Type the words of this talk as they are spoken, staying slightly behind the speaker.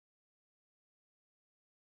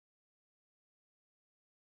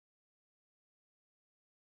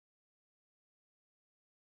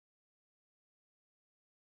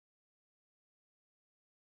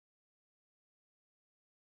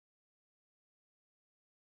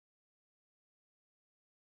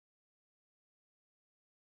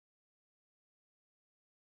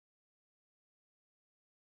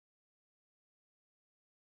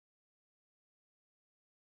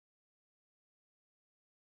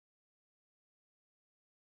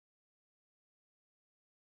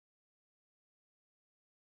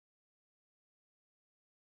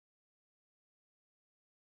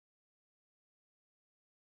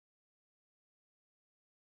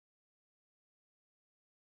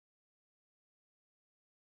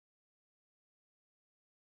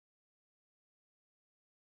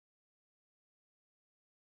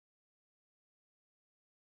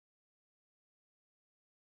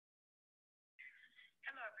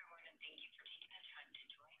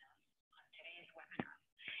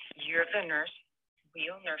Year of the Nurse,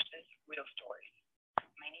 Real Nurses, Real Stories.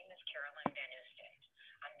 My name is Carolyn Van Oosten.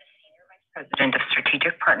 I'm the Senior Vice President of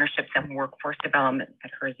Strategic Partnerships and Workforce Development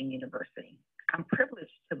at Herzing University. I'm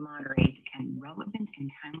privileged to moderate a relevant and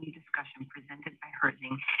timely discussion presented by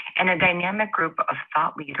Herzing and a dynamic group of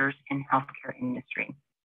thought leaders in healthcare industry.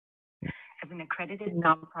 As an accredited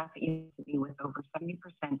nonprofit university with over 70%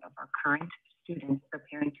 of our current students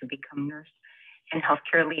preparing to become nurse and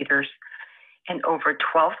healthcare leaders, and over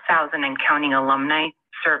 12,000 and counting alumni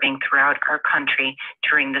serving throughout our country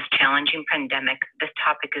during this challenging pandemic, this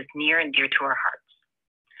topic is near and dear to our hearts.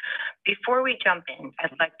 Before we jump in,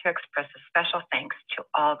 I'd like to express a special thanks to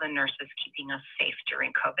all the nurses keeping us safe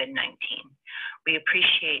during COVID-19. We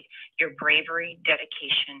appreciate your bravery,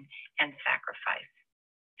 dedication, and sacrifice.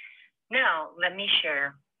 Now, let me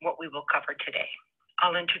share what we will cover today.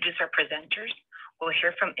 I'll introduce our presenters. We'll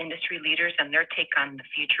hear from industry leaders and their take on the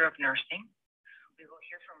future of nursing. We will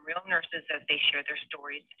hear from real nurses as they share their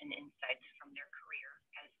stories and insights from their career,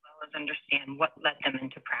 as well as understand what led them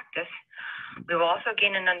into practice. We will also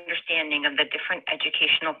gain an understanding of the different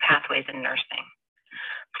educational pathways in nursing.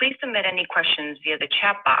 Please submit any questions via the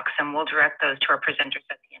chat box and we'll direct those to our presenters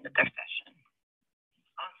at the end of their session.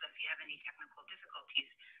 Also, if you have any technical difficulties,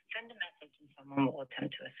 send a message and someone will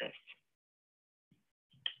attempt to assist.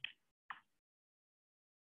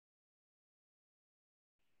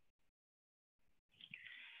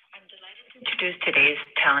 I'm delighted to introduce today's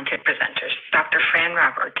talented presenters, Dr. Fran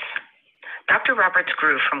Roberts. Dr. Roberts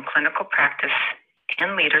grew from clinical practice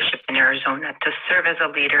and leadership in Arizona to serve as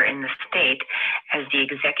a leader in the state as the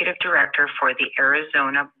executive director for the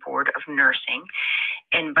Arizona Board of Nursing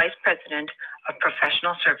and vice president of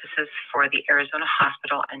professional services for the Arizona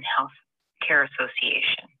Hospital and Health Care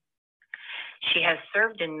Association. She has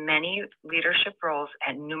served in many leadership roles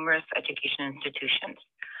at numerous education institutions.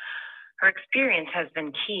 Her experience has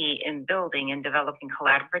been key in building and developing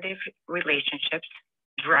collaborative relationships,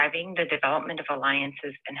 driving the development of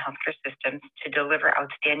alliances and healthcare systems to deliver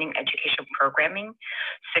outstanding educational programming,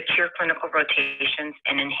 secure clinical rotations,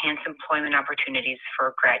 and enhance employment opportunities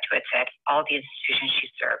for graduates at all the institutions she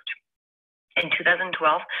served. In 2012,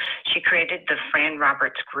 she created the Fran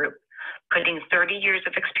Roberts Group, putting 30 years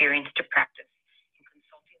of experience to practice in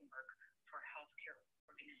consulting work for healthcare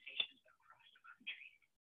organizations across the country.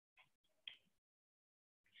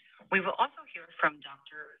 We will also hear from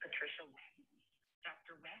Dr. Patricia Wagner.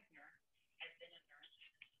 Dr. Wagner has been a nurse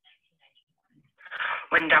since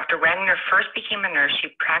 1991. When Dr. Wagner first became a nurse,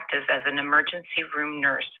 she practiced as an emergency room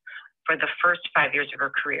nurse for the first 5 years of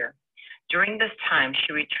her career. During this time,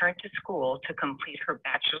 she returned to school to complete her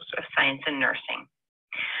Bachelor's of Science in Nursing.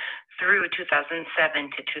 Through 2007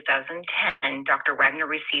 to 2010, Dr. Wagner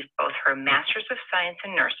received both her Master's of Science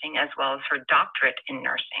in Nursing as well as her doctorate in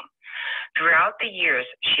nursing. Throughout the years,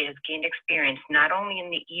 she has gained experience not only in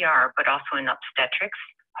the ER, but also in obstetrics,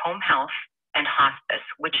 home health, and hospice,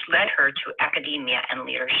 which led her to academia and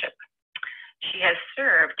leadership. She has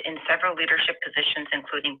served in several leadership positions,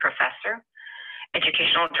 including professor,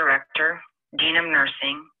 educational director, dean of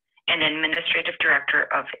nursing, and administrative director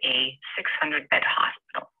of a 600-bed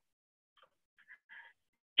hospital.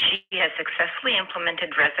 She has successfully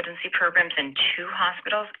implemented residency programs in 2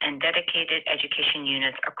 hospitals and dedicated education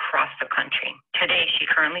units across the country. Today, she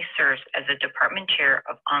currently serves as the department chair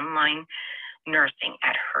of online nursing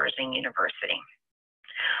at Herzing University.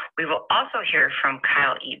 We will also hear from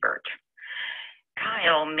Kyle Ebert.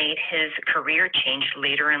 Kyle made his career change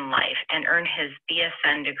later in life and earned his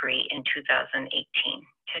BSN degree in 2018.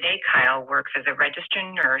 Today, Kyle works as a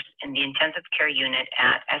registered nurse in the intensive care unit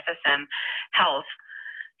at SSM Health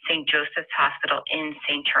St. Joseph's Hospital in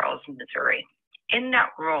St. Charles, Missouri. In that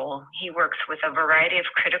role, he works with a variety of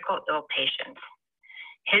critical ill patients.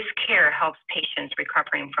 His care helps patients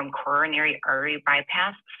recovering from coronary artery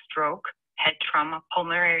bypass, stroke, head trauma,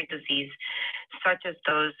 pulmonary disease, such as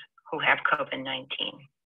those who have COVID-19.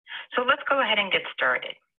 So let's go ahead and get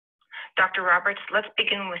started. Dr. Roberts, let's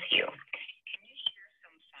begin with you. Can you share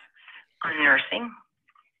some facts on nursing?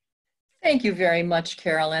 Thank you very much,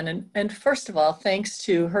 Carolyn. And first of all, thanks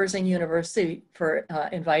to Herzing University for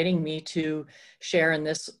inviting me to share in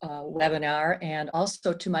this webinar, and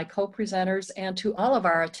also to my co-presenters and to all of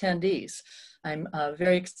our attendees. I'm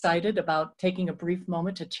very excited about taking a brief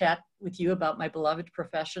moment to chat with you about my beloved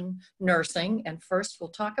profession, nursing. And first,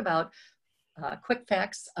 we'll talk about quick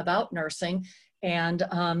facts about nursing. And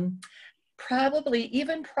probably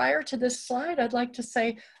even prior to this slide, I'd like to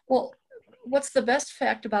say, well, what's the best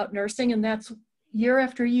fact about nursing? And that's year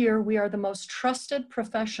after year, we are the most trusted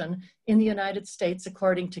profession in the United States,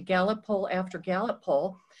 according to Gallup poll after Gallup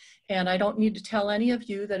poll. And I don't need to tell any of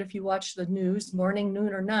you that if you watch the news morning,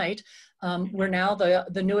 noon, or night, we're now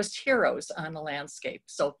the newest heroes on the landscape.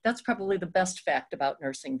 So that's probably the best fact about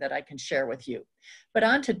nursing that I can share with you. But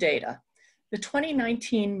on to data. The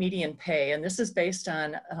 2019 median pay, and this is based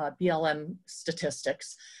on BLM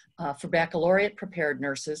statistics for baccalaureate prepared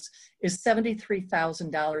nurses, is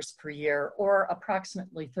 $73,000 per year, or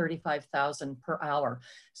approximately $35,000 per hour.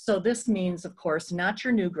 So this means, of course, not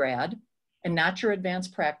your new grad, and not your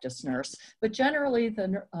advanced practice nurse, but generally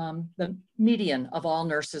the median of all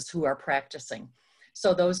nurses who are practicing.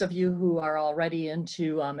 So those of you who are already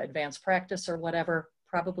into advanced practice or whatever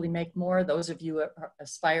probably make more. Those of you are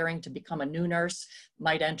aspiring to become a new nurse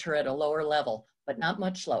might enter at a lower level, but not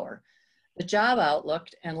much lower. The job outlook,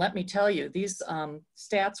 and let me tell you, these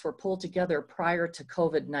stats were pulled together prior to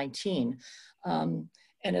COVID-19. And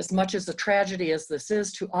as much as a tragedy as this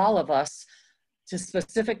is to all of us,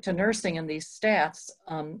 specific to nursing in these stats,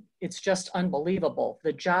 it's just unbelievable.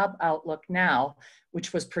 The job outlook now,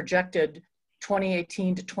 which was projected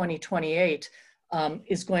 2018 to 2028,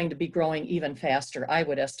 is going to be growing even faster, I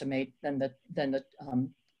would estimate, than the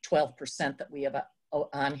 12% that we have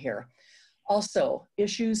on here. Also,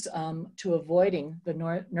 issues to avoiding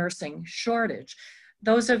the nursing shortage.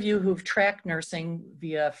 Those of you who've tracked nursing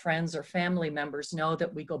via friends or family members know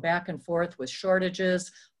that we go back and forth with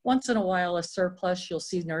shortages. Once in a while, a surplus, you'll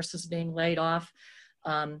see nurses being laid off.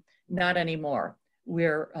 Not anymore.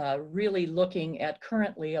 We're really looking at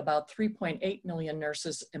currently about 3.8 million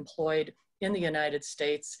nurses employed in the United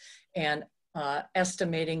States, and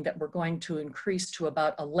estimating that we're going to increase to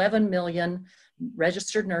about 11 million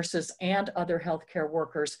registered nurses and other healthcare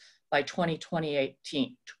workers by 2028.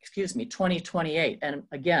 And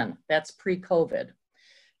again, that's pre-COVID.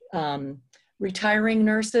 Retiring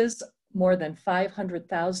nurses, more than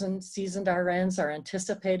 500,000 seasoned RNs are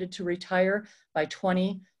anticipated to retire by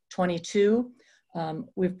 2022.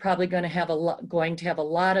 We're probably going to have a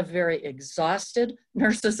lot of very exhausted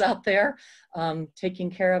nurses out there taking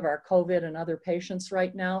care of our COVID and other patients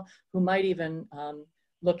right now, who might even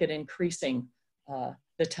look at increasing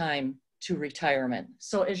the time to retirement.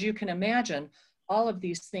 So as you can imagine, all of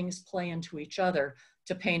these things play into each other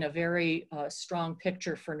to paint a very strong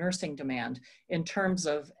picture for nursing demand in terms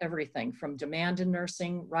of everything from demand in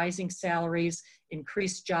nursing, rising salaries,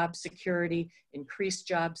 increased job security, increased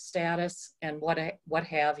job status, and what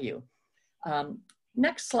have you.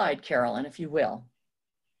 Next slide, Carolyn, if you will.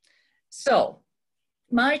 So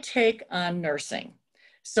my take on nursing.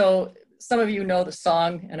 So some of you know the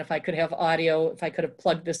song, and if I could have audio, if I could have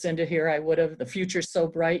plugged this into here, I would have. The future's so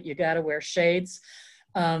bright, you gotta wear shades.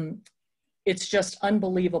 It's just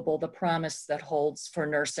unbelievable the promise that holds for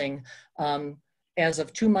nursing as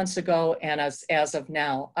of 2 months ago and as of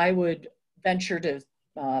now. I would venture to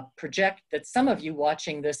project that some of you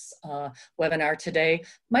watching this webinar today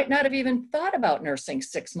might not have even thought about nursing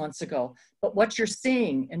 6 months ago, but what you're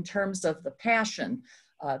seeing in terms of the passion,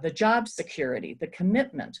 the job security, the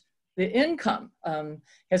commitment, the income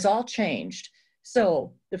has all changed.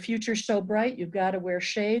 So the future's so bright, you've got to wear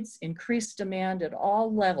shades, increased demand at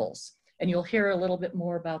all levels. And you'll hear a little bit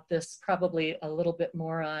more about this, probably a little bit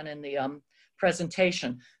more on in the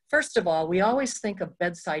presentation. First of all, we always think of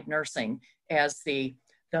bedside nursing as the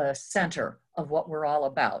center of what we're all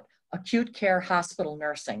about. Acute care hospital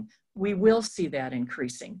nursing, we will see that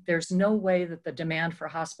increasing. There's no way that the demand for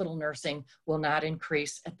hospital nursing will not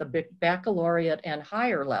increase at the baccalaureate and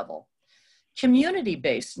higher level.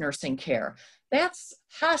 Community-based nursing care, that's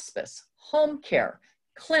hospice, home care,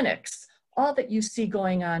 clinics, all that you see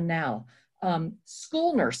going on now.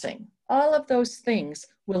 School nursing, all of those things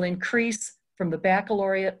will increase from the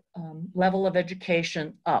baccalaureate level of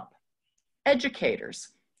education up. Educators,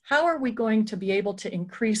 how are we going to be able to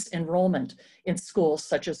increase enrollment in schools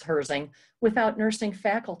such as Herzing without nursing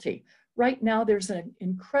faculty? Right now, there's an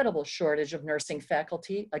incredible shortage of nursing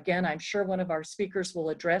faculty. Again, I'm sure one of our speakers will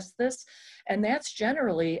address this, and that's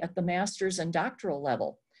generally at the master's and doctoral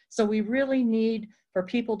level. So we really need for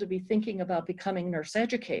people to be thinking about becoming nurse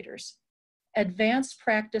educators. Advanced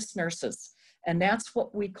practice nurses, and that's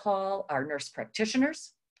what we call our nurse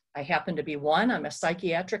practitioners. I happen to be one. I'm a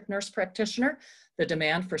psychiatric nurse practitioner. The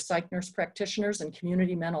demand for psych nurse practitioners and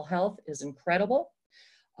community mental health is incredible.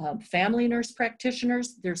 Family nurse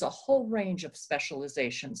practitioners, there's a whole range of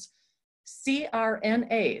specializations.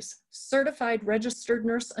 CRNAs, certified registered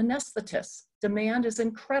nurse anesthetists, demand is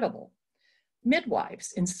incredible.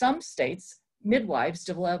 Midwives, in some states, midwives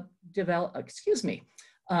deliver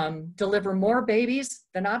more babies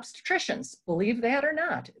than obstetricians. Believe that or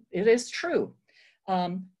not, it is true.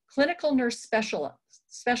 Clinical nurse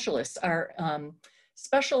specialists are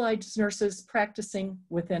specialized nurses practicing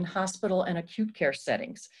within hospital and acute care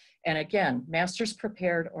settings. And again, master's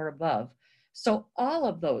prepared or above. So all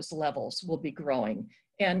of those levels will be growing.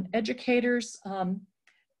 And educators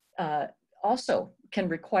also can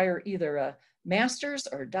require either a master's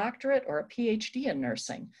or doctorate or a PhD in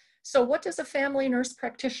nursing. So what does a family nurse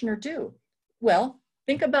practitioner do? Well,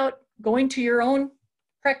 think about going to your own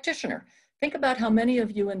practitioner. Think about how many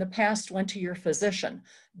of you in the past went to your physician,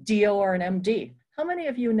 DO or an MD. How many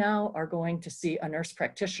of you now are going to see a nurse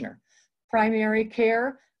practitioner? Primary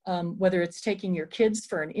care, whether it's taking your kids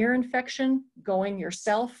for an ear infection, going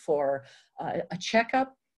yourself for a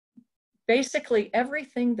checkup, basically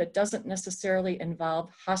everything that doesn't necessarily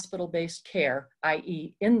involve hospital-based care,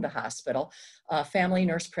 i.e. in the hospital, family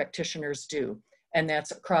nurse practitioners do. And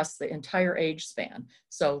that's across the entire age span.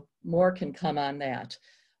 So more can come on that.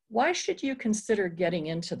 Why should you consider getting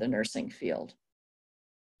into the nursing field?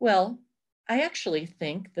 Well, I actually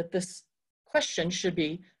think that this question should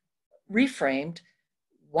be reframed.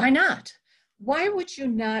 Why not? Why would you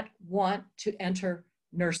not want to enter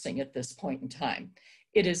nursing at this point in time?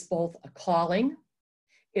 It is both a calling,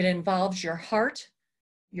 it involves your heart,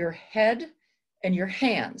 your head, and your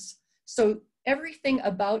hands. So everything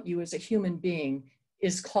about you as a human being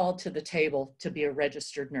is called to the table to be a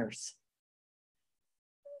registered nurse.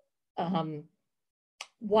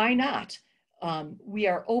 Why not? We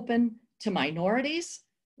are open to minorities,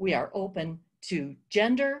 we are open to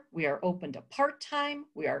gender, we are open to part-time,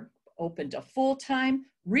 we are open to full-time,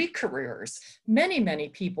 re-careers. Many, many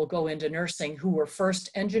people go into nursing who were first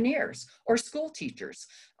engineers or school teachers.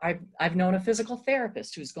 I've known a physical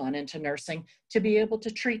therapist who's gone into nursing to be able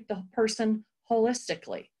to treat the person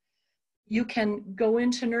holistically. You can go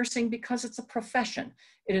into nursing because it's a profession.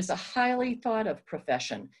 It is a highly thought of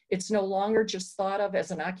profession. It's no longer just thought of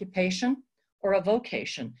as an occupation or a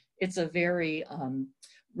vocation. It's a very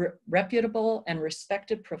reputable and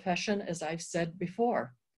respected profession, as I've said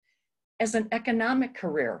before. As an economic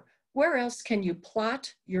career, where else can you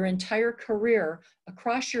plot your entire career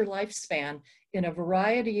across your lifespan in a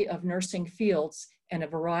variety of nursing fields and a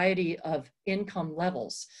variety of income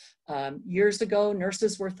levels? Years ago,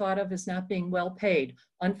 nurses were thought of as not being well paid,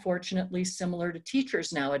 unfortunately similar to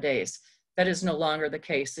teachers nowadays. That is no longer the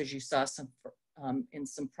case, as you saw in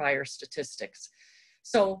some prior statistics.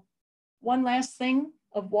 So one last thing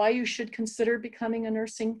of why you should consider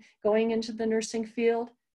going into the nursing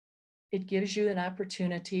field. It gives you an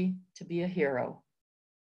opportunity to be a hero.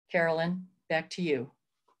 Carolyn, back to you.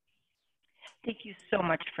 Thank you so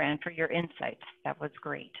much, Fran, for your insights. That was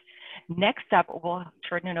great. Next up, we'll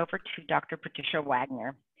turn it over to Dr. Patricia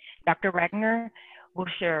Wagner. Dr. Wagner will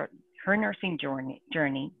share her nursing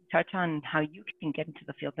journey, touch on how you can get into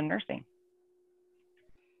the field of nursing.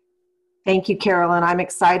 Thank you, Carolyn. I'm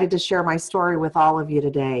excited to share my story with all of you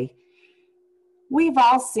today. We've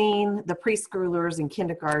all seen the preschoolers and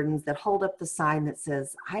kindergartens that hold up the sign that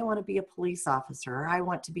says, I want to be a police officer, or I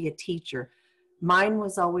want to be a teacher. Mine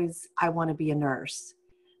was always, I want to be a nurse.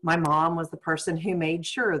 My mom was the person who made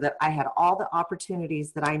sure that I had all the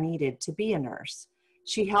opportunities that I needed to be a nurse.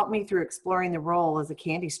 She helped me through exploring the role as a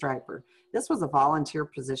candy striper. This was a volunteer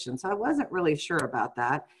position, so I wasn't really sure about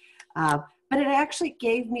that. But it actually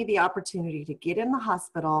gave me the opportunity to get in the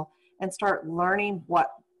hospital and start learning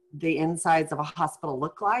what the insides of a hospital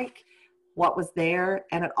look like, what was there,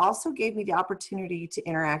 and it also gave me the opportunity to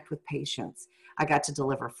interact with patients. I got to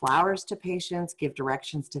deliver flowers to patients, give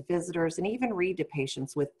directions to visitors, and even read to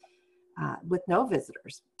patients with no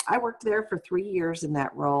visitors. I worked there for 3 years in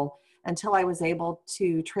that role until I was able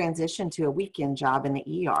to transition to a weekend job in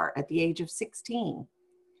the ER at the age of 16.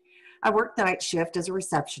 I worked the night shift as a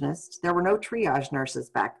receptionist. There were no triage nurses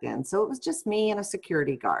back then, so it was just me and a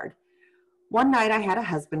security guard. One night I had a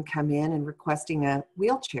husband come in and requesting a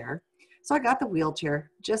wheelchair. So I got the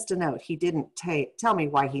wheelchair. Just a note, he didn't tell me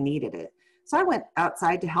why he needed it. So I went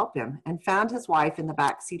outside to help him and found his wife in the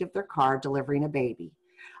back seat of their car delivering a baby.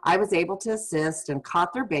 I was able to assist and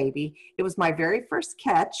caught their baby. It was my very first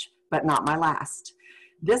catch, but not my last.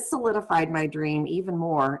 This solidified my dream even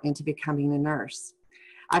more into becoming a nurse.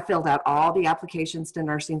 I filled out all the applications to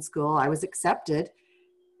nursing school. I was accepted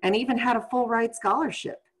and even had a full ride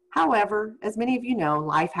scholarship. However, as many of you know,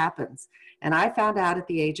 life happens, and I found out at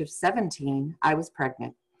the age of 17 I was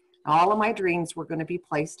pregnant. All of my dreams were going to be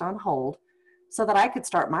placed on hold so that I could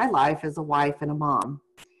start my life as a wife and a mom.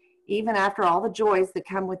 Even after all the joys that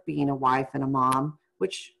come with being a wife and a mom,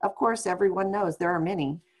 which of course everyone knows there are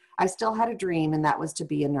many, I still had a dream, and that was to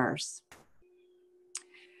be a nurse.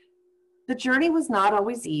 The journey was not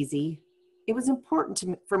always easy. It was important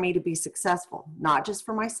for me to be successful, not just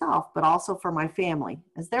for myself, but also for my family,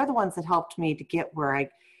 as they're the ones that helped me to get where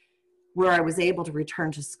I was able to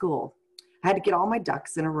return to school. I had to get all my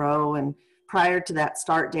ducks in a row, and prior to that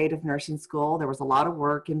start date of nursing school, there was a lot of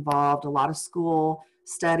work involved, a lot of school,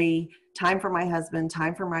 study, time for my husband,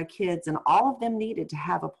 time for my kids, and all of them needed to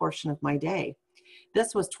have a portion of my day.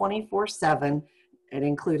 This was 24/7. It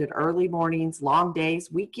included early mornings, long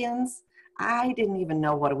days, weekends. I didn't even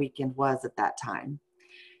know what a weekend was at that time.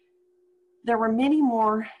 There were many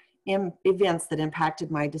more events that impacted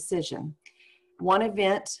my decision. One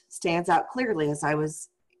event stands out clearly as I was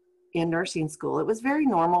in nursing school. It was very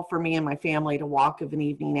normal for me and my family to walk of an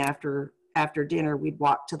evening after dinner. We'd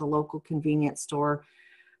walk to the local convenience store.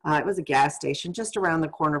 It was a gas station just around the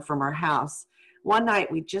corner from our house. One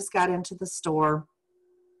night we just got into the store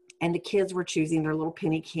and the kids were choosing their little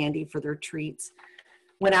penny candy for their treats.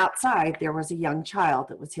 When outside, there was a young child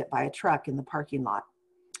that was hit by a truck in the parking lot.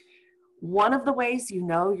 One of the ways you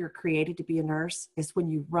know you're created to be a nurse is when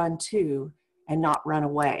you run to and not run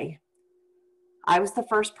away. I was the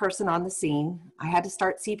first person on the scene. I had to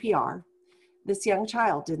start CPR. This young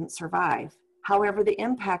child didn't survive. However, the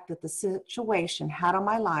impact that the situation had on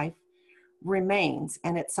my life remains,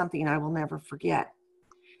 and it's something I will never forget.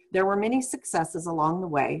 There were many successes along the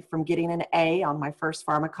way, from getting an A on my first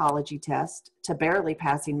pharmacology test to barely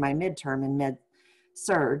passing my midterm in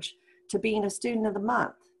med-surg to being a student of the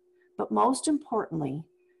month. But most importantly,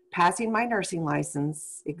 passing my nursing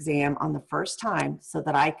license exam on the first time so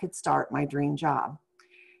that I could start my dream job,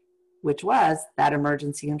 which was that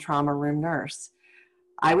emergency and trauma room nurse.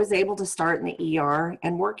 I was able to start in the ER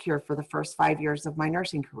and work here for the first 5 years of my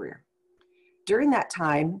nursing career. During that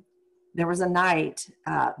time, there was a night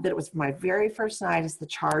that it was my very first night as the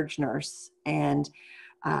charge nurse, and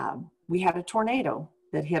we had a tornado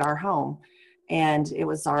that hit our home, and it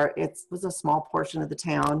was a small portion of the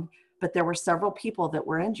town, but there were several people that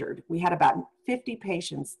were injured. We had about 50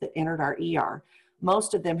 patients that entered our ER.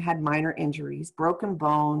 Most of them had minor injuries, broken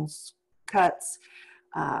bones, cuts,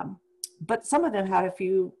 but some of them had a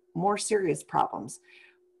few more serious problems.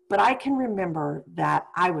 But I can remember that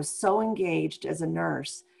I was so engaged as a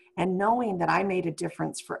nurse, and knowing that I made a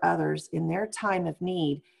difference for others in their time of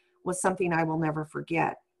need was something I will never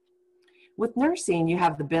forget. With nursing, you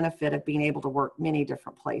have the benefit of being able to work many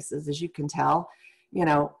different places. As you can tell,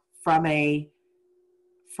 from a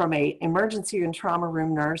emergency and trauma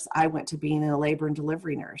room nurse, I went to being a labor and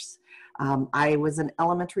delivery nurse. I was an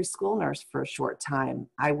elementary school nurse for a short time.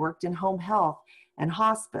 I worked in home health and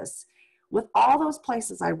hospice. With all those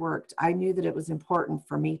places I worked, I knew that it was important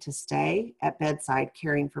for me to stay at bedside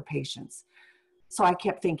caring for patients. So I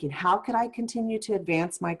kept thinking, how could I continue to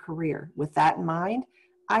advance my career? With that in mind,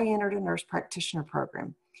 I entered a nurse practitioner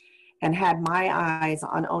program and had my eyes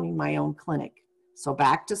on owning my own clinic. So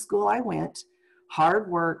back to school I went. Hard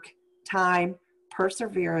work, time,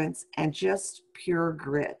 perseverance, and just pure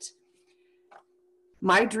grit.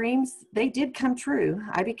 My dreams, they did come true.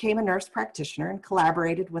 I became a nurse practitioner and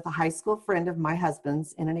collaborated with a high school friend of my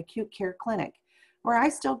husband's in an acute care clinic, where I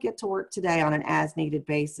still get to work today on an as-needed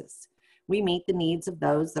basis. We meet the needs of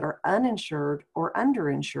those that are uninsured or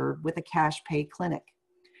underinsured with a cash pay clinic.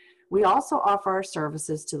 We also offer our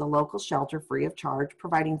services to the local shelter free of charge,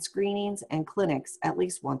 providing screenings and clinics at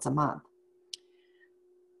least once a month.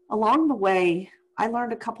 Along the way, I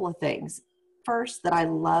learned a couple of things. First, that I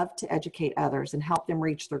love to educate others and help them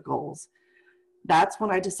reach their goals. That's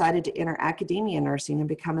when I decided to enter academia nursing and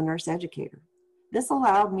become a nurse educator. This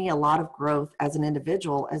allowed me a lot of growth as an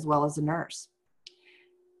individual as well as a nurse.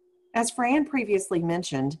 As Fran previously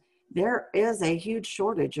mentioned, there is a huge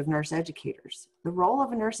shortage of nurse educators. The role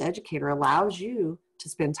of a nurse educator allows you to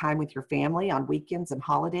spend time with your family on weekends and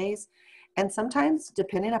holidays. And sometimes,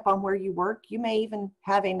 depending upon where you work, you may even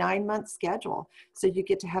have a 9-month schedule, so you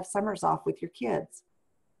get to have summers off with your kids.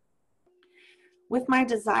 With my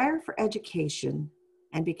desire for education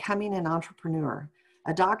and becoming an entrepreneur,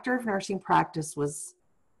 a doctor of nursing practice was,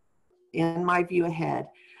 in my view, ahead.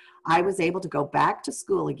 I was able to go back to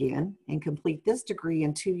school again and complete this degree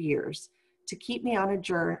in 2 years to keep me on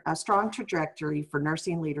a strong trajectory for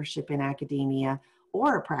nursing leadership in academia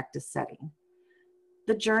or a practice setting.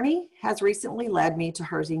 The journey has recently led me to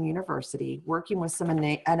Herzing University, working with some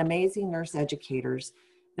amazing nurse educators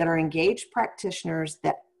that are engaged practitioners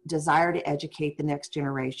that desire to educate the next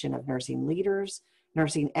generation of nursing leaders,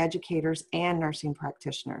 nursing educators, and nursing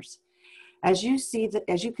practitioners. As you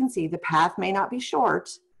can see, the path may not be short,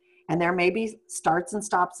 and there may be starts and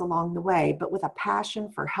stops along the way, but with a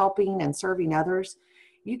passion for helping and serving others,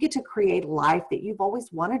 you get to create a life that you've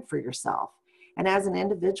always wanted for yourself. And as an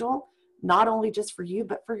individual, not only just for you,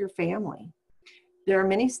 but for your family. There are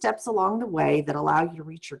many steps along the way that allow you to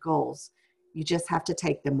reach your goals. You just have to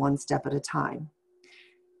take them one step at a time.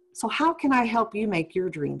 So how can I help you make your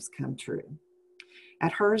dreams come true?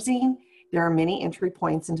 At Herzing, there are many entry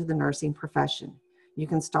points into the nursing profession. You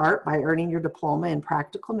can start by earning your diploma in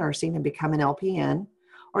practical nursing and become an LPN,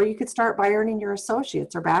 or you could start by earning your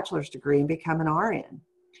associate's or bachelor's degree and become an RN.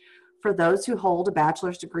 For those who hold a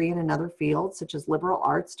bachelor's degree in another field, such as liberal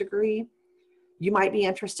arts degree, you might be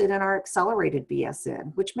interested in our accelerated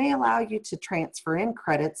BSN, which may allow you to transfer in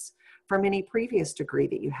credits from any previous degree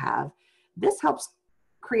that you have. This helps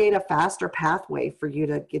create a faster pathway for you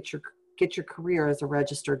to get your career as a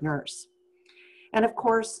registered nurse. And of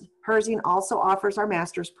course, Herzing also offers our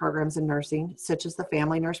master's programs in nursing, such as the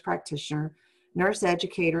Family Nurse Practitioner, Nurse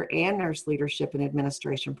Educator, and Nurse Leadership and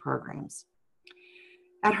Administration programs.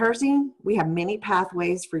 At Herzing, we have many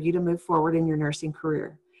pathways for you to move forward in your nursing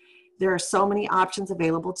career. There are so many options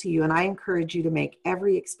available to you, and I encourage you to make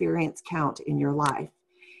every experience count in your life.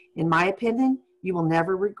 In my opinion, you will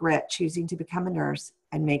never regret choosing to become a nurse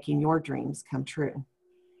and making your dreams come true.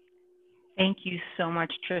 Thank you so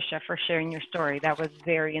much, Tricia, for sharing your story. That was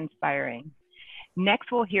very inspiring.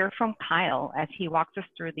 Next, we'll hear from Kyle as he walks us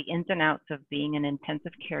through the ins and outs of being an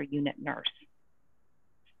intensive care unit nurse.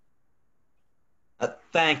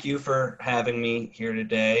 Thank you for having me here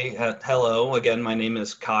today. Hello, again, my name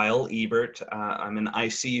is Kyle Ebert. I'm an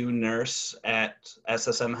ICU nurse at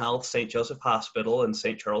SSM Health St. Joseph Hospital in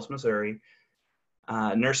St. Charles, Missouri.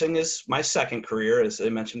 Nursing is my second career. As I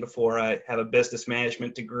mentioned before, I have a business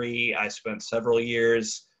management degree. I spent several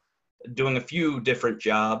years doing a few different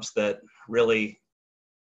jobs that really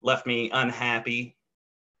left me unhappy.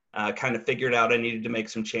 Kind of figured out I needed to make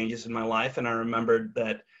some changes in my life, and I remembered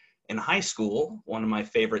that in high school, one of my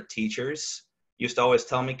favorite teachers used to always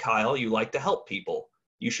tell me, Kyle, you like to help people.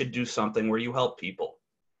 You should do something where you help people.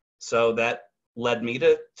 So that led me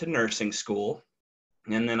to nursing school.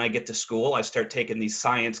 And then I get to school, I start taking these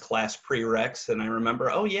science class prereqs, and I remember,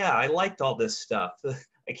 oh yeah, I liked all this stuff.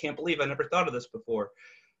 I can't believe I never thought of this before.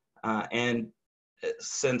 And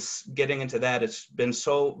since getting into that,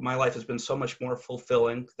 my life has been so much more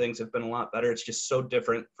fulfilling. Things have been a lot better. It's just so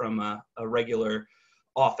different from a regular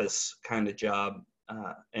office kind of job.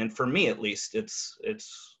 And for me, at least,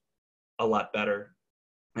 it's a lot better.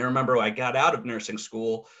 I remember when I got out of nursing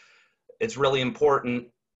school, it's really important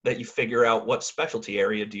that you figure out what specialty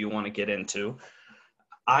area do you want to get into.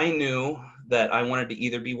 I knew that I wanted to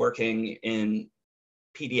either be working in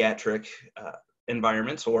pediatric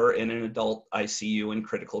environments or in an adult ICU and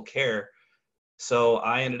critical care. So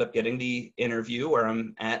I ended up getting the interview where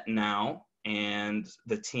I'm at now, and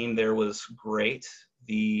the team there was great.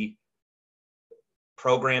 The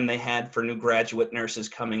program they had for new graduate nurses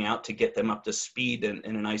coming out to get them up to speed in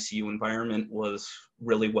an ICU environment was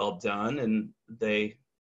really well done, and they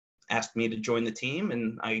asked me to join the team,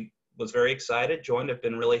 and I was very excited, joined. I've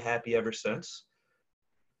been really happy ever since.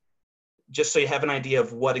 Just so you have an idea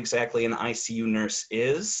of what exactly an ICU nurse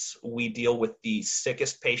is, we deal with the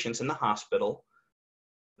sickest patients in the hospital.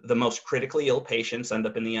 The most critically ill patients end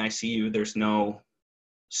up in the ICU. There's no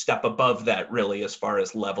step above that really as far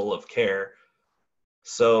as level of care.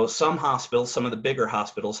 So some hospitals, some of the bigger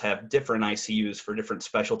hospitals have different ICUs for different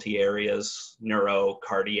specialty areas, neuro,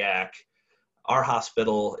 cardiac. Our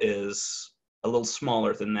hospital is a little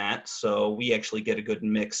smaller than that, so we actually get a good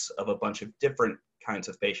mix of a bunch of different kinds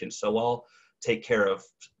of patients. So I'll take care of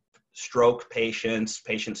stroke patients,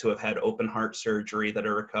 patients who have had open heart surgery that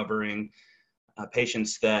are recovering,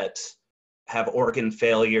 patients that have organ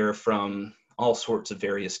failure from all sorts of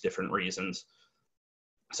various different reasons.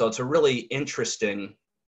 So it's a really interesting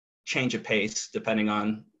change of pace depending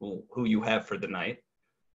on who you have for the night.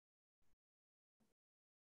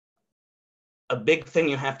 A big thing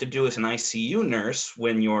you have to do as an ICU nurse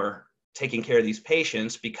when you're taking care of these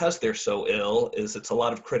patients, because they're so ill, is it's a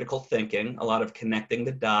lot of critical thinking, a lot of connecting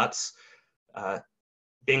the dots,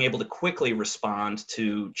 being able to quickly respond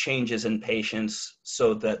to changes in patients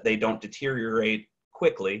so that they don't deteriorate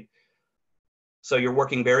quickly. So you're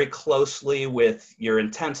working very closely with your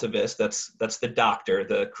intensivist, that's the doctor,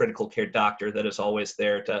 the critical care doctor that is always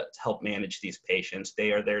there to help manage these patients.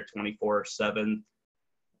 They are there 24/7,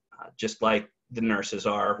 just like the nurses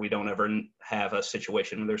are. We don't ever have a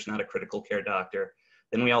situation where there's not a critical care doctor.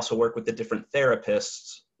 Then we also work with the different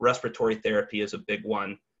therapists. Respiratory therapy is a big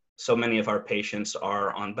one. So many of our patients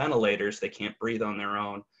are on ventilators. They can't breathe on their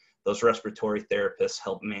own. Those respiratory therapists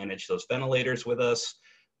help manage those ventilators with us.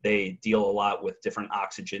 They deal a lot with different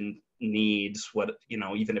oxygen needs.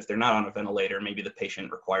 Even if they're not on a ventilator, maybe the patient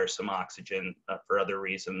requires some oxygen for other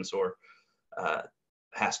reasons, or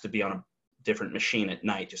has to be on a different machine at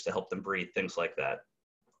night just to help them breathe, things like that.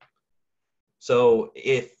 So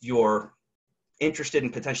if you're interested in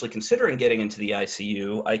potentially considering getting into the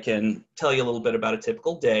ICU, I can tell you a little bit about a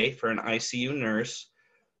typical day for an ICU nurse.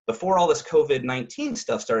 Before all this COVID-19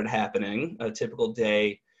 stuff started happening, a typical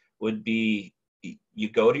day would be you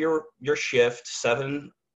go to your shift,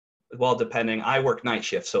 well, depending, I work night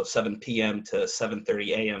shift, so 7 p.m. to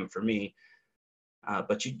 7:30 a.m. for me.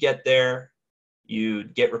 But you'd get there,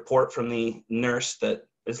 you'd get report from the nurse that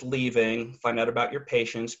is leaving, find out about your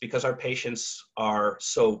patients. Because our patients are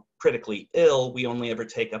so critically ill, we only ever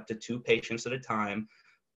take up to 2 patients at a time.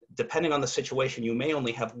 Depending on the situation, you may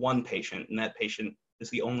only have 1 patient, and that patient is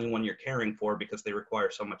the only one you're caring for because they require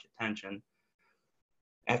so much attention.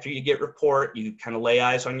 After you get report, you kind of lay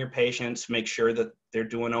eyes on your patients, make sure that they're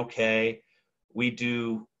doing okay. We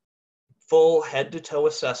do full head-to-toe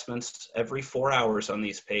assessments every 4 hours on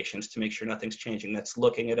these patients to make sure nothing's changing. That's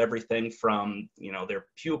looking at everything from, their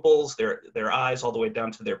pupils, their eyes, all the way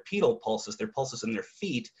down to their pedal pulses, their pulses in their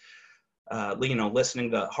feet.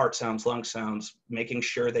 Listening to heart sounds, lung sounds, making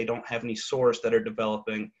sure they don't have any sores that are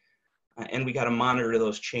developing. And we got to monitor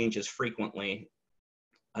those changes frequently.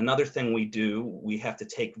 Another thing we do, we have to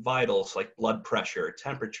take vitals like blood pressure,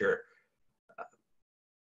 temperature,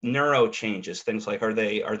 neuro changes, things like are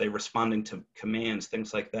they responding to commands,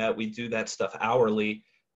 things like that. We do that stuff hourly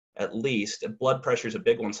at least. Blood pressure is a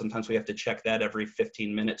big one. Sometimes we have to check that every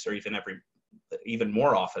 15 minutes or even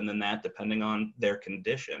more often than that, depending on their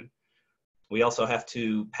condition. We also have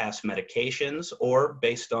to pass medications, or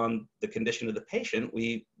based on the condition of the patient,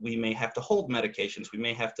 we may have to hold medications. We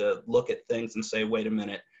may have to look at things and say, wait a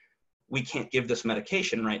minute, we can't give this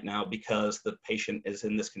medication right now because the patient is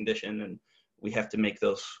in this condition, and we have to make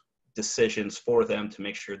those decisions for them to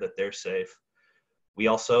make sure that they're safe. We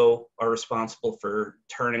also are responsible for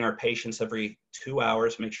turning our patients every 2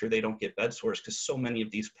 hours, make sure they don't get bed sores, because so many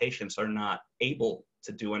of these patients are not able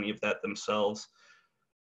to do any of that themselves.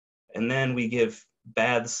 And then we give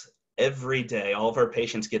baths every day. All of our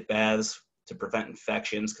patients get baths to prevent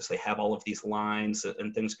infections because they have all of these lines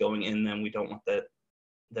and things going in them. We don't want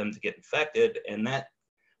them to get infected. And that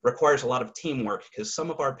requires a lot of teamwork, because some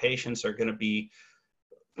of our patients are going to be,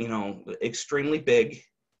 extremely big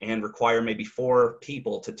and require maybe 4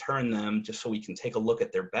 people to turn them just so we can take a look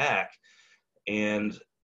at their back. And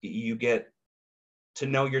you get to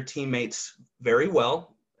know your teammates very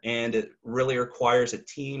well. And it really requires a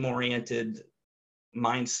team-oriented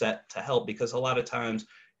mindset to help, because a lot of times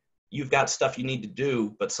you've got stuff you need to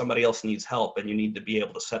do, but somebody else needs help, and you need to be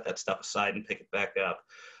able to set that stuff aside and pick it back up.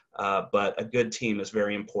 But a good team is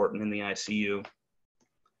very important in the ICU.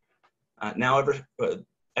 Now,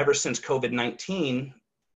 ever since COVID-19,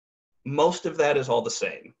 most of that is all the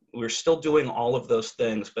same. We're still doing all of those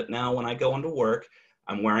things, but now when I go into work,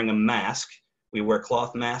 I'm wearing a mask. We wear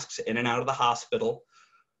cloth masks in and out of the hospital.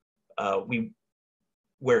 We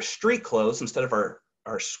wear street clothes instead of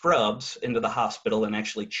our scrubs into the hospital and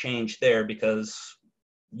actually change there, because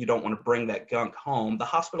you don't want to bring that gunk home. The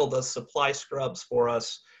hospital does supply scrubs for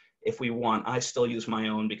us if we want. I still use my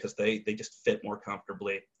own because they just fit more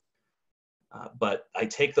comfortably. But I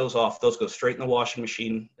take those off. Those go straight in the washing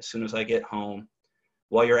machine as soon as I get home.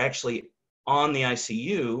 While you're actually on the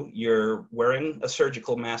ICU, you're wearing a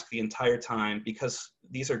surgical mask the entire time, because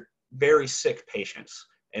these are very sick patients.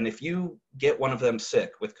 And if you get one of them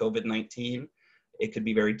sick with COVID-19, it could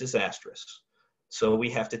be very disastrous. So we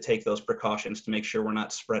have to take those precautions to make sure we're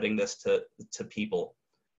not spreading this to people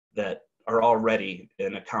that are already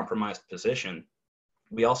in a compromised position.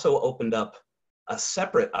 We also opened up a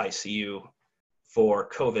separate ICU for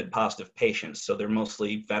COVID positive patients. So they're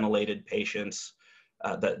mostly ventilated patients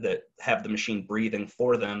that have the machine breathing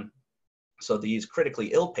for them. So these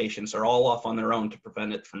critically ill patients are all off on their own to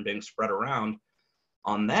prevent it from being spread around.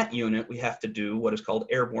 On that unit, we have to do what is called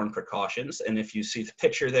airborne precautions. And if you see the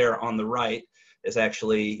picture there on the right, is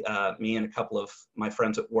actually me and a couple of my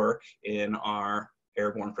friends at work in our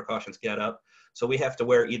airborne precautions getup. So we have to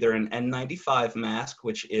wear either an N95 mask,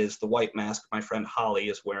 which is the white mask my friend Holly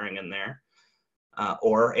is wearing in there,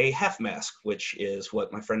 or a half mask, which is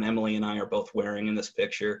what my friend Emily and I are both wearing in this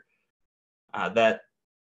picture. That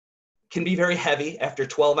can be very heavy. After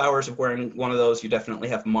 12 hours of wearing one of those, you definitely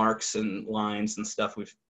have marks and lines and stuff.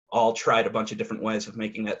 We've all tried a bunch of different ways of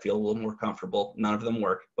making that feel a little more comfortable. None of them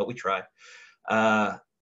work, but we try.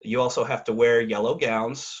 You also have to wear yellow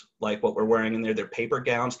gowns, like what we're wearing in there. They're paper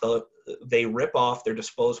gowns. They rip off. They're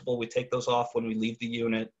disposable. We take those off when we leave the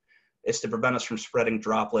unit. It's to prevent us from spreading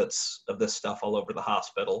droplets of this stuff all over the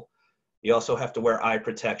hospital. You also have to wear eye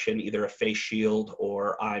protection, either a face shield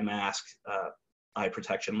or eye mask, eye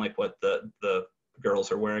protection like what the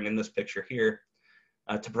girls are wearing in this picture here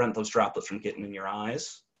to prevent those droplets from getting in your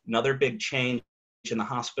eyes. Another big change in the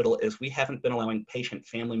hospital is we haven't been allowing patient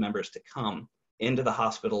family members to come into the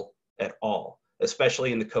hospital at all,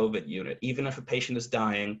 especially in the COVID unit. Even if a patient is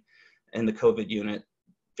dying in the COVID unit,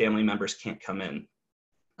 family members can't come in.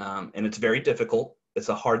 And it's very difficult. It's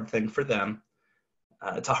a hard thing for them.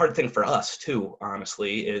 It's a hard thing for us too,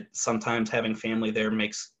 honestly. Sometimes having family there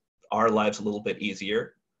makes our lives a little bit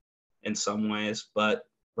easier in some ways, but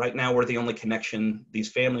right now we're the only connection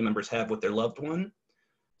these family members have with their loved one.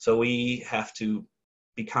 So we have to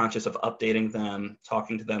be conscious of updating them,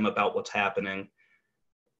 talking to them about what's happening.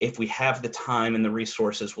 If we have the time and the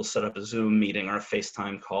resources, we'll set up a Zoom meeting or a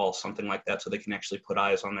FaceTime call, something like that, so they can actually put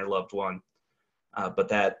eyes on their loved one. But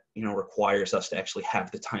that, requires us to actually have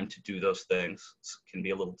the time to do those things. It can be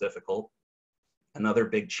a little difficult. Another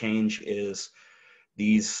big change is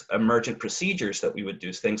these emergent procedures that we would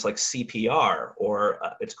do, things like CPR, or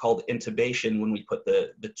it's called intubation when we put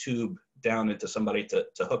the tube down into somebody to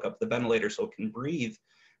hook up the ventilator so it can breathe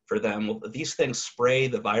for them. Well, these things spray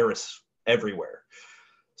the virus everywhere.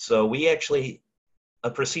 So we actually,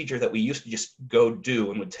 a procedure that we used to just go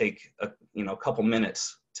do and would take a couple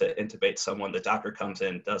minutes to intubate someone, the doctor comes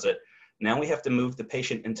in, does it. Now we have to move the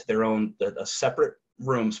patient into their own, a separate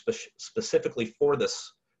room specifically for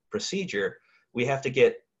this procedure. We have to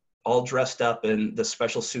get all dressed up in the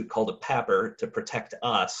special suit called a PAPR to protect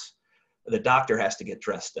us. The doctor has to get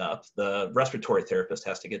dressed up. The respiratory therapist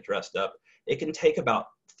has to get dressed up. It can take about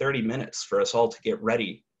 30 minutes for us all to get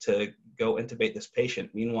ready to go intubate this patient.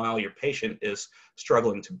 Meanwhile, your patient is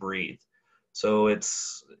struggling to breathe. So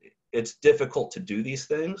it's difficult to do these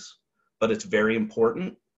things, but it's very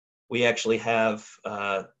important. We actually have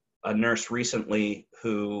a nurse recently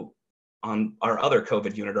who, on our other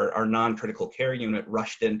COVID unit, our non-critical care unit,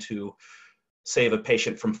 rushed in to save a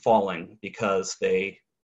patient from falling because they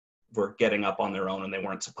were getting up on their own and they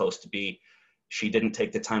weren't supposed to be. She didn't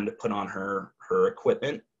take the time to put on her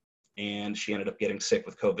equipment, and she ended up getting sick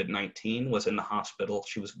with COVID-19, was in the hospital.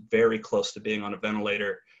 She was very close to being on a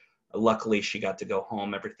ventilator. Luckily, she got to go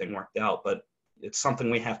home. Everything worked out, but it's something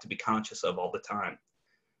we have to be conscious of all the time.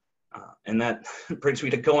 And that brings me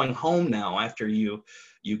to going home now after you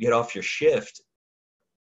get off your shift.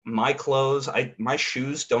 My clothes, my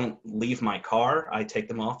shoes don't leave my car. I take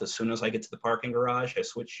them off as soon as I get to the parking garage. I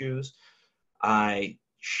switch shoes. I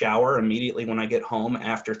shower immediately when I get home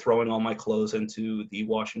after throwing all my clothes into the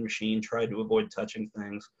washing machine, try to avoid touching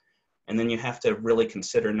things. And then you have to really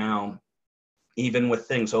consider now, even with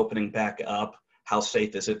things opening back up, how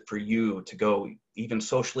safe is it for you to go even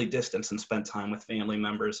socially distance and spend time with family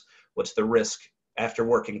members? What's the risk after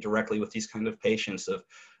working directly with these kind of patients of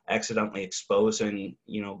accidentally exposing,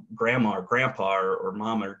 grandma or grandpa or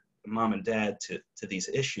mom and dad to these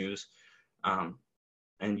issues?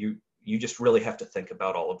 And you just really have to think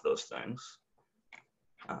about all of those things.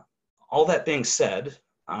 All that being said,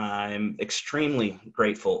 I'm extremely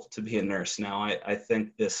grateful to be a nurse now. I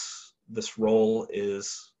think this role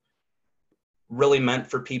is really meant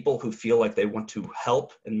for people who feel like they want to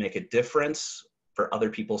help and make a difference for other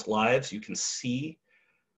people's lives. You can see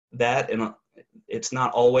that, and it's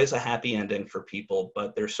not always a happy ending for people,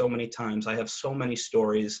 but there's so many times, I have so many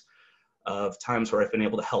stories of times where I've been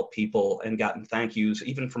able to help people and gotten thank yous,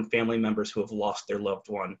 even from family members who have lost their loved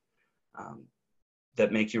one,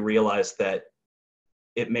 that make you realize that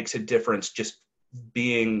it makes a difference just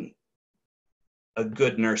being a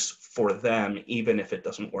good nurse for them, even if it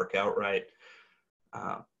doesn't work out right.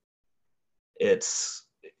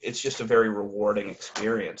 It's just a very rewarding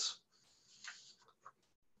experience.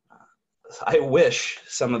 I wish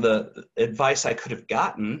some of the advice I could have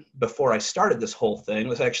gotten before I started this whole thing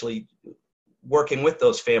was actually working with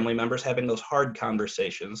those family members, having those hard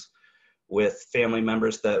conversations with family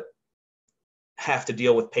members that have to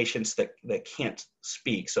deal with patients that can't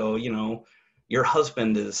speak. So, your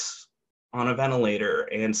husband is on a ventilator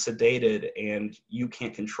and sedated and you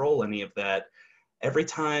can't control any of that. Every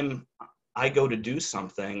time I go to do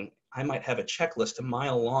something, I might have a checklist a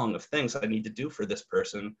mile long of things I need to do for this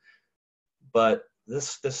person. But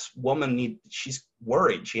this woman she's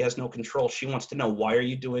worried. She has no control. She wants to know, why are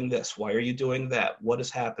you doing this? Why are you doing that? What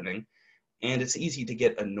is happening? And it's easy to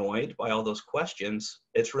get annoyed by all those questions.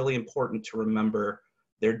 It's really important to remember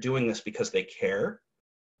they're doing this because they care.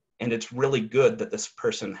 And it's really good that this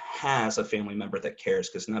person has a family member that cares,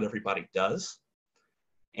 because not everybody does.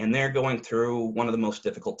 And they're going through one of the most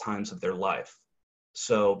difficult times of their life.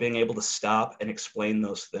 So being able to stop and explain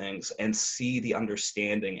those things and see the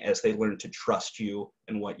understanding as they learn to trust you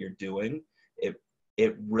and what you're doing,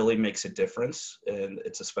 it really makes a difference. And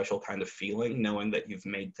it's a special kind of feeling knowing that you've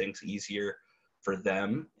made things easier for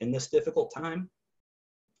them in this difficult time.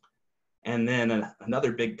 And then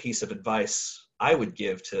another big piece of advice I would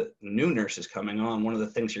give to new nurses coming on, one of the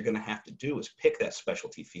things you're going to have to do is pick that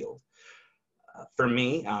specialty field. For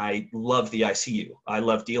me, I love the ICU. I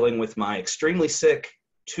love dealing with my extremely sick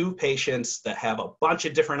 2 patients that have a bunch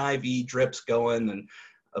of different IV drips going,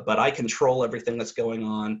 but I control everything that's going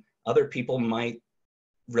on. Other people might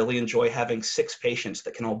really enjoy having 6 patients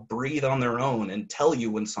that can all breathe on their own and tell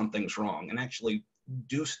you when something's wrong and actually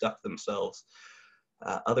do stuff themselves.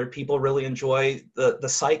 Other people really enjoy the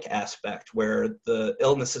psych aspect where the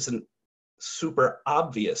illness isn't super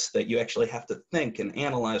obvious, that you actually have to think and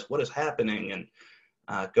analyze what is happening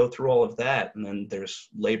and go through all of that. And then there's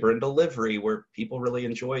labor and delivery where people really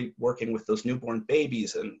enjoy working with those newborn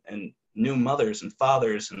babies and new mothers and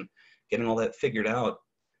fathers and getting all that figured out.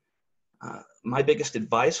 My biggest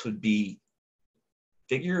advice would be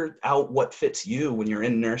figure out what fits you when you're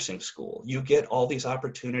in nursing school. You get all these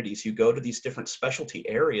opportunities. You go to these different specialty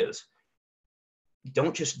areas.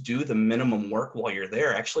 Don't just do the minimum work while you're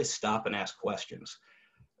there. Actually stop and ask questions.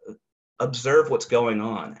 Observe what's going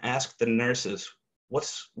on. Ask the nurses,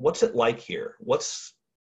 what's it like here? What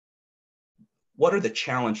are the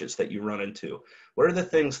challenges that you run into? What are the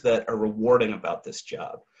things that are rewarding about this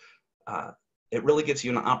job? It really gives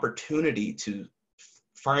you an opportunity to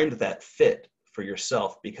find that fit for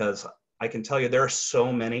yourself, because I can tell you there are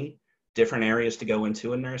so many different areas to go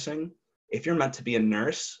into in nursing. If you're meant to be a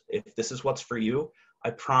nurse, if this is what's for you,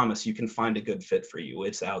 I promise you can find a good fit for you.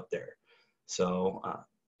 It's out there. So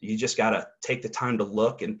you just got to take the time to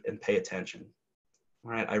look and pay attention.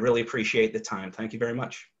 All right, I really appreciate the time. Thank you very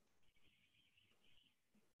much.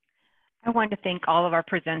 I want to thank all of our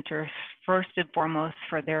presenters, first and foremost,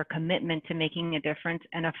 for their commitment to making a difference,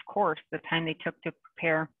 and of course, the time they took to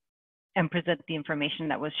prepare and present the information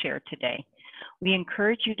that was shared today. We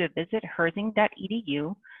encourage you to visit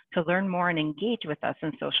herzing.edu to learn more and engage with us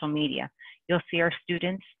on social media. You'll see our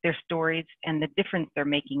students, their stories, and the difference they're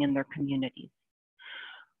making in their communities.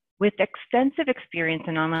 With extensive experience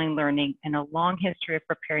in online learning and a long history of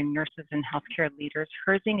preparing nurses and healthcare leaders,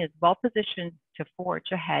 Herzing is well positioned to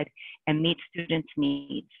forge ahead and meet students'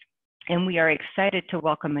 needs. And we are excited to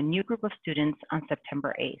welcome a new group of students on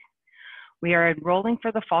September 8th. We are enrolling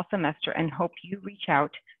for the fall semester and hope you reach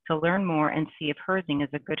out to learn more and see if Herzing is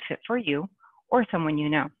a good fit for you or someone you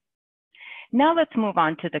know. Now let's move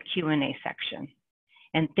on to the Q&A section.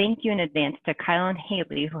 And thank you in advance to Kyle and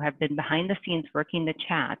Haley, who have been behind the scenes working the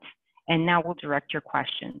chat and now will direct your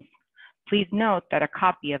questions. Please note that a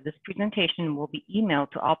copy of this presentation will be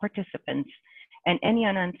emailed to all participants, and any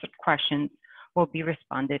unanswered questions will be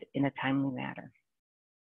responded in a timely manner.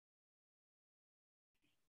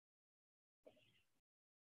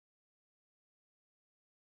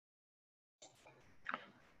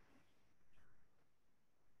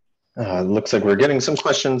 Looks like we're getting some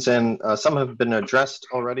questions, and some have been addressed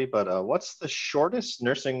already, but what's the shortest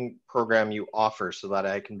nursing program you offer so that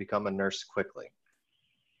I can become a nurse quickly?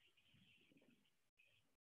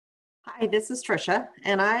 Hi, this is Trisha,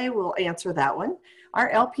 and I will answer that one. Our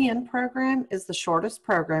LPN program is the shortest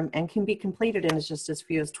program and can be completed in just as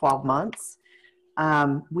few as 12 months.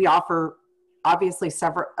 We offer obviously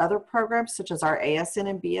several other programs such as our ASN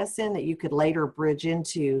and BSN that you could later bridge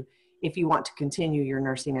into if you want to continue your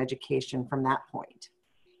nursing education from that point.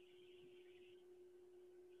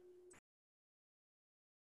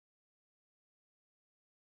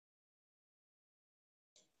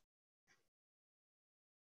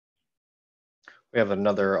 We have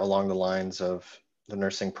another along the lines of the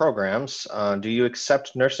nursing programs. Do you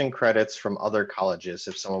accept nursing credits from other colleges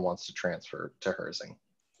if someone wants to transfer to Herzing?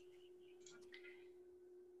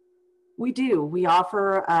 We do. We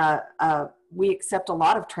offer, we accept a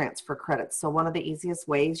lot of transfer credits. So one of the easiest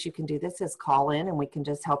ways you can do this is call in and we can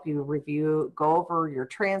just help you review, go over your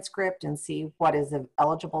transcript and see what is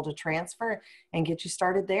eligible to transfer and get you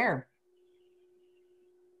started there.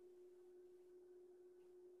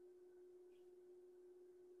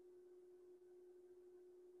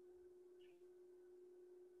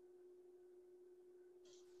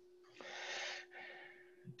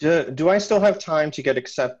 Do I still have time to get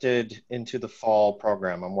accepted into the fall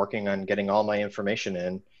program? I'm working on getting all my information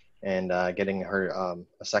in and getting her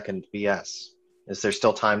a second BS. Is there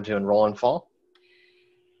still time to enroll in fall?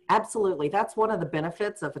 Absolutely. That's one of the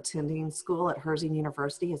benefits of attending school at Herzing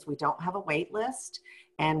University is we don't have a wait list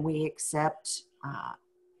and we accept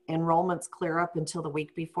enrollments clear up until the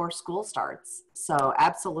week before school starts. So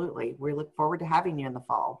absolutely, we look forward to having you in the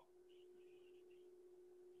fall.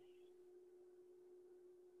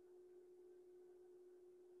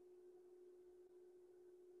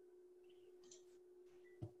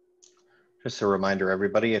 Just a reminder,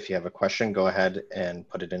 everybody, if you have a question, go ahead and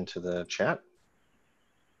put it into the chat.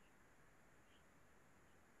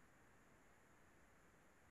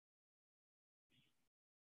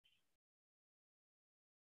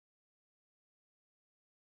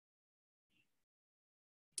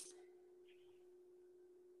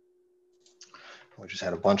 We just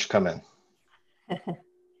had a bunch come in.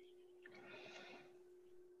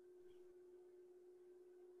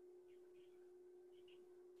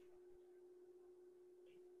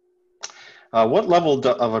 What level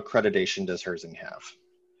of accreditation does Herzing have?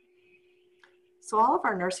 So all of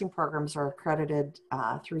our nursing programs are accredited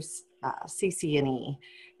through CCNE.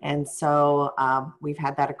 And so we've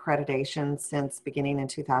had that accreditation since beginning in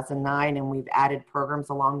 2009, and we've added programs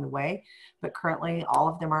along the way. But currently all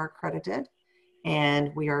of them are accredited,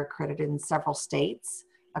 and we are accredited in several states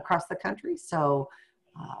across the country. So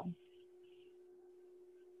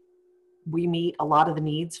we meet a lot of the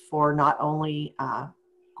needs for not only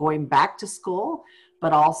going back to school,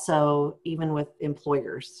 but also even with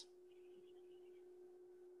employers.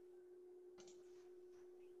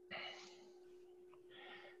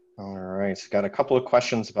 All right, got a couple of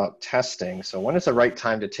questions about testing. So when is the right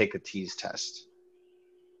time to take a TEAS test?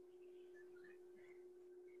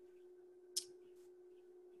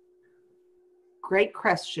 Great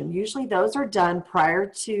question. Usually those are done prior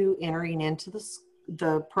to entering into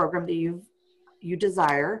the program that you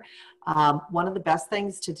desire. One of the best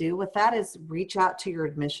things to do with that is reach out to your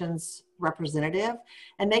admissions representative,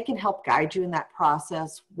 and they can help guide you in that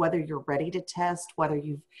process, whether you're ready to test, whether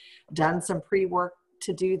you've done some pre-work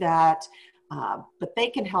to do that. But they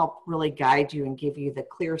can help really guide you and give you the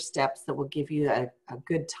clear steps that will give you a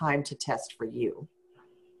good time to test for you.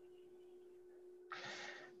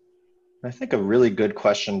 I think a really good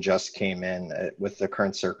question just came in with the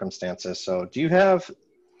current circumstances. So do you have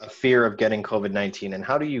a fear of getting COVID-19, and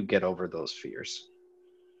how do you get over those fears?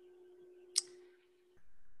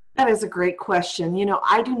 That is a great question. You know,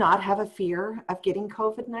 I do not have a fear of getting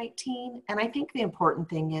COVID-19. And I think the important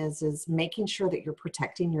thing is making sure that you're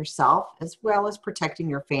protecting yourself as well as protecting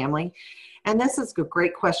your family. And this is a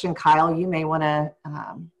great question, Kyle. You may want to,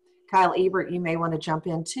 Kyle Ebert, you may want to jump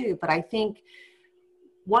in too. But I think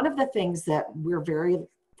one of the things that we're very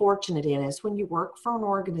fortunate in is when you work for an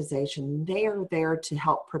organization, they are there to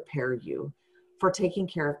help prepare you for taking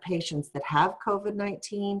care of patients that have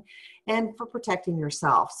COVID-19 and for protecting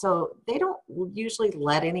yourself. So they don't usually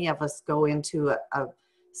let any of us go into a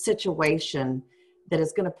situation that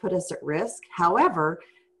is going to put us at risk. However,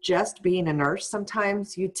 just being a nurse,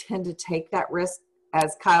 sometimes you tend to take that risk,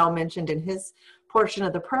 as Kyle mentioned in his portion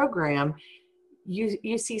of the program.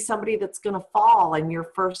 You see somebody that's going to fall, and your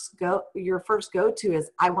first go-to is,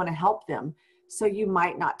 I want to help them. So you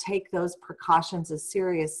might not take those precautions as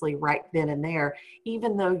seriously right then and there,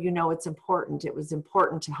 even though you know it's important. It was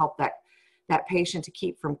important to help that patient to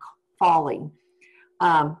keep from falling.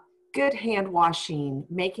 Good hand washing,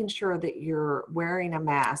 making sure that you're wearing a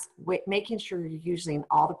mask, making sure you're using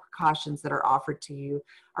all the precautions that are offered to you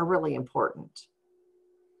are really important.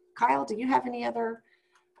 Kyle, do you have any other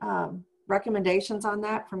recommendations on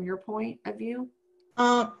that from your point of view?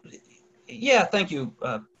 Yeah, thank you,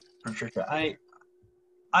 Patricia.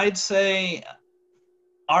 I'd say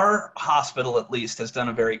our hospital at least has done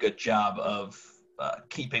a very good job of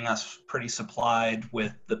keeping us pretty supplied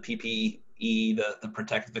with the PPE, the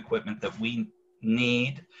protective equipment that we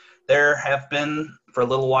need. There have been, for a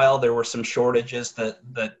little while, there were some shortages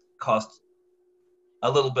that caused a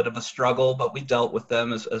little bit of a struggle, but we dealt with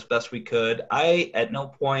them as best we could. I, at no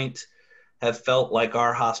point, have felt like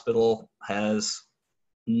our hospital has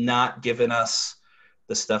not given us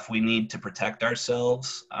the stuff we need to protect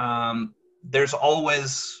ourselves. There's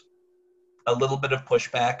always a little bit of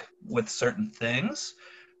pushback with certain things,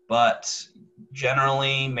 but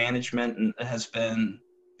generally management has been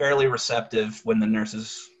fairly receptive when the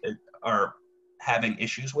nurses are having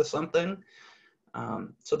issues with something.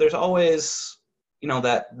 So there's always, you know,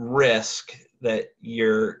 that risk that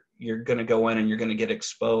you're going to go in and you're going to get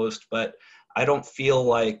exposed, but I don't feel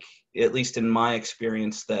like, at least in my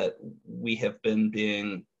experience, that we have been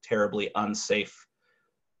being terribly unsafe.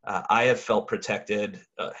 I have felt protected.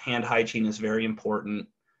 Hand hygiene is very important.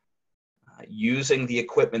 Using the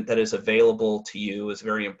equipment that is available to you is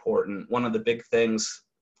very important. One of the big things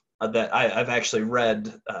that I've actually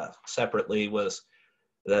read separately was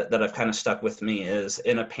that I've kind of stuck with me is,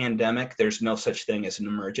 in a pandemic, there's no such thing as an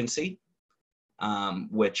emergency,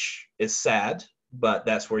 which is sad, but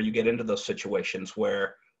that's where you get into those situations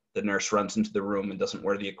where the nurse runs into the room and doesn't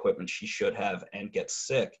wear the equipment she should have and gets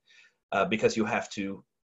sick, because you have to,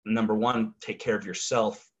 number one, take care of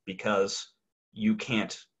yourself, because you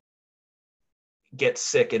can't get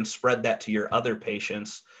sick and spread that to your other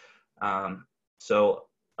patients. So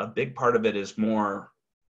a big part of it is more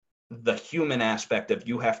the human aspect of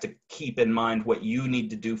you have to keep in mind what you need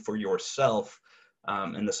to do for yourself,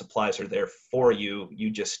 and the supplies are there for you. You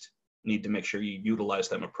just need to make sure you utilize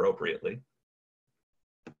them appropriately.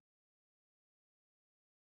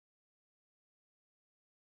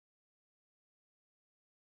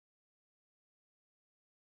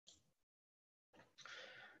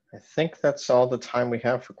 I think that's all the time we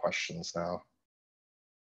have for questions now.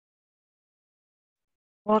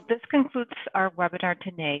 Well, this concludes our webinar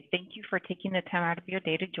today. Thank you for taking the time out of your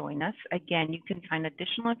day to join us. Again, you can find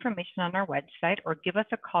additional information on our website or give us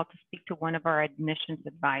a call to speak to one of our admissions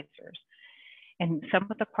advisors. And some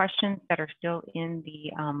of the questions that are still in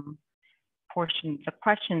the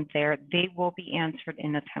questions there, they will be answered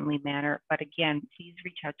in a timely manner. But again, please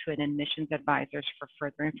reach out to an admissions advisor for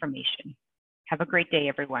further information. Have a great day,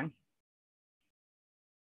 everyone.